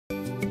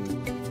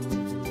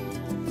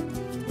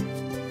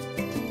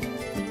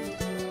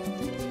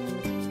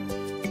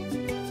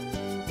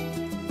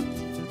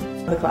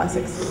the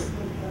classics.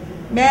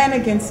 Man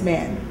against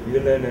man. You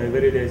learn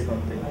every day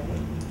something.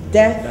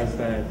 Death That's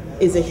bad.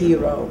 is a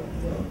hero.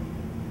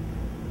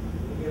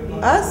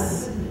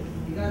 Us,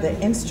 the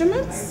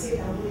instruments,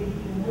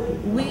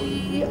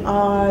 we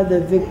are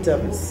the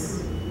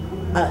victims.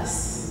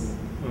 Us,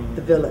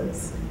 the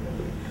villains.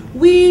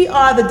 We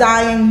are the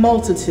dying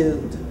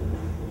multitude.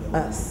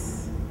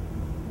 Us,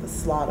 the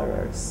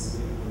slaughterers.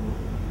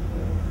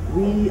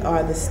 We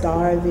are the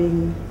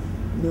starving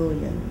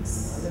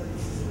millions.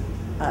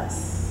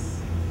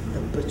 Us, the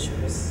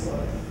butchers.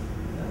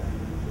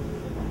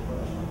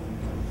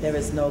 There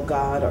is no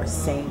God or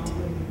saint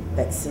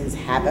that sends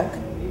havoc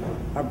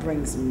or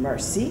brings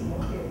mercy.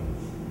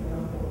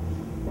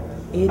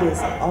 It is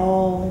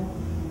all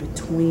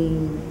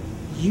between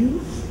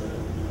you,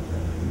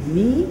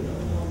 me,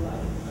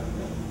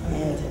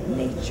 and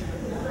nature.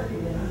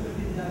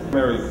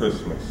 Merry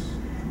Christmas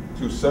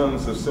to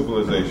sons of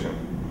civilization.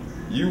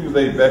 You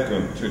they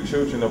beckon, to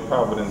children of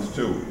providence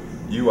too,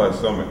 you I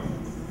summon.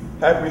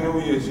 Happy New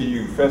Year to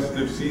you,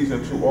 festive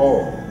season to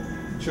all,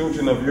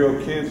 children of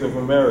your kids of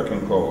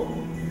American call.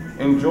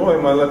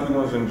 Enjoy, my lucky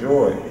ones,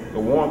 enjoy the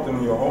warmth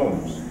in your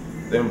homes,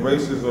 the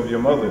embraces of your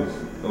mothers,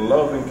 the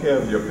love and care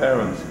of your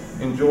parents.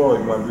 Enjoy,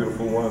 my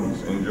beautiful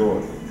ones,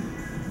 enjoy.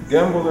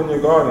 Gamble in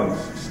your gardens,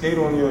 skate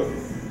on your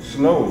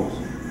snows,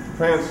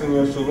 prance in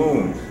your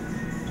saloons,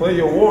 play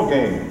your war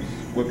games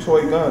with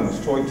toy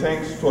guns, toy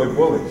tanks, toy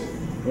bullets,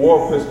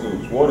 war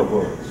pistols, water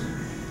bullets.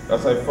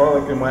 As I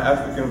frolic in my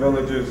African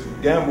villages,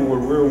 gamble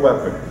with real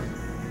weapons.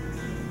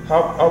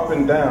 Hop up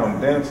and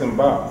down, dance and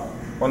bop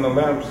on the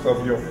laps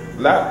of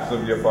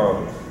your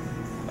fathers.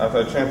 As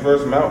I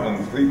traverse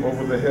mountains, leap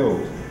over the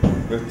hills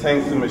with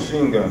tanks and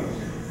machine guns,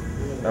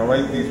 and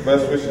write these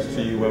best wishes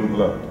to you in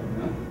blood.